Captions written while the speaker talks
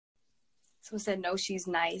Someone said, no, she's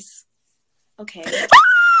nice. Okay. I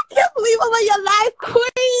can't believe I'm on your live,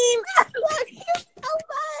 queen. I love you so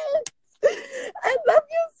much. I love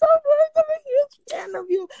you so much. I'm a huge fan of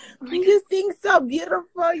you. Oh, you sing so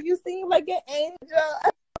beautiful. You sing like an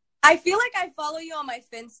angel. I feel like I follow you on my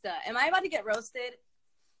Finsta. Am I about to get roasted?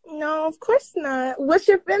 No, of course not. What's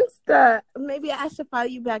your Finsta? Maybe I should follow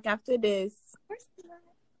you back after this. Of course not.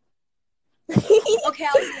 Okay,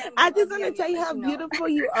 I just want to tell you how beautiful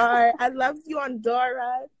you are. I love you on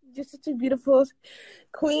Dora. You're such a beautiful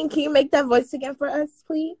queen. Can you make that voice again for us,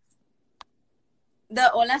 please? The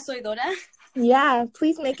Hola Soy Dora? Yeah,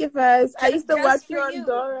 please make it for us. I used to watch you on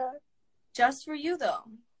Dora. Just for you, though.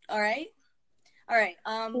 All right? All right.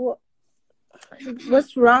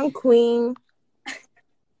 What's wrong, queen?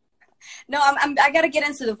 No, I gotta get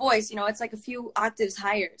into the voice. You know, it's like a few octaves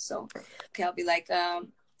higher. So, okay, I'll be like,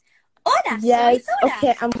 Hola, yes. soy Dora.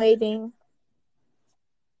 Okay, I'm waiting.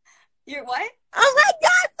 You're what? Oh my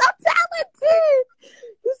God, so talented!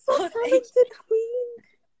 You're so talented, queen.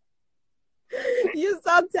 You're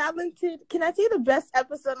so talented. Can I tell you the best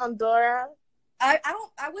episode on Dora? I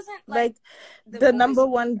wasn't like the number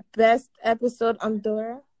one best episode on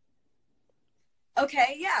Dora.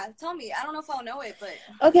 Okay, yeah, tell me. I don't know if I'll know it, but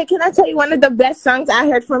okay, can I tell you one of the best songs I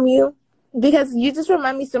heard from you? Because you just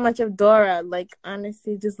remind me so much of Dora. Like,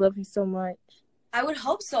 honestly, just love you so much. I would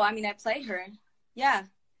hope so. I mean, I play her. Yeah.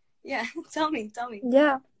 Tell me.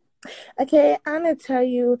 Yeah. Okay, I'm gonna tell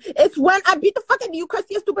you. It's when I beat the fuck out of you,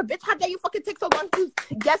 crusty stupid bitch. How dare you fucking take so long to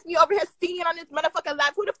guess me over here singing on this motherfucking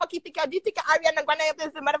live? Who the fuck you think you are? Do you think you're Ariana Grande of this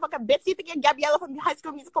motherfucking bitch? Do you think you're Gabriella from High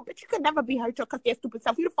School Musical? Bitch, you could never be her, your crusty stupid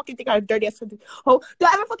self. Who the fuck you think you're a dirty ass hoe? Do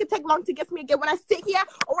I ever fucking take long to guess me again when I sit here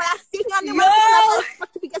or when I sit here on the motherfucking live?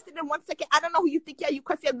 Fuck to be guessing in 1 second. I don't know who you think you are, you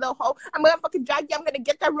crusty little hoe. I'm gonna fucking drag you. I'm gonna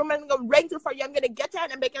get that room and I'm gonna range her for you. I'm gonna get her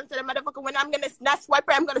and make her into the motherfucking window. I'm gonna snatch swipe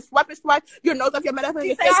her. I'm gonna swipe your nose off your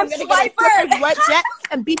motherfucking face. I'm gonna get a wet jet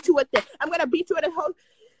and beat you with it. I'm gonna beat you with a whole.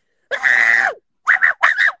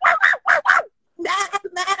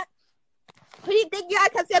 Who you think you are,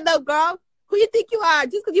 cause you're little girl? Who you think you are?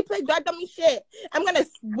 Just cause you play dart dummy shit. I'm gonna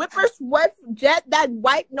swipe jet that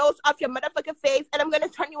white nose off your motherfucking face, and I'm gonna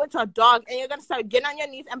turn you into a dog, and you're gonna start getting on your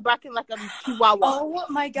knees and barking like a chihuahua. Oh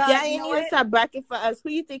my God! Yeah, you need to start barking for us.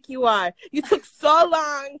 Who you think you are? You took so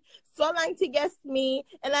long to guess me,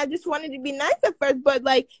 and I just wanted to be nice at first, but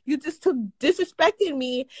like you just took disrespecting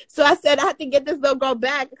me. So I said I have to get this little girl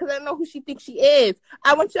back because I don't know who she thinks she is.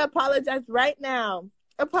 I want you to apologize right now.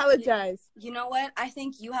 Apologize. You know what? I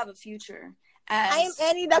think you have a future. I am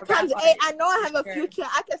Annie the Conjure. Hey, I know I have a future.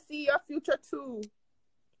 I can see your future too.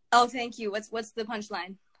 Oh, thank you. What's the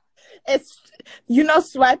punchline? It's,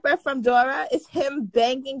 Swiper from Dora. It's him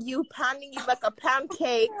banging you, pounding you like a pound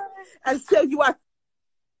cake until you are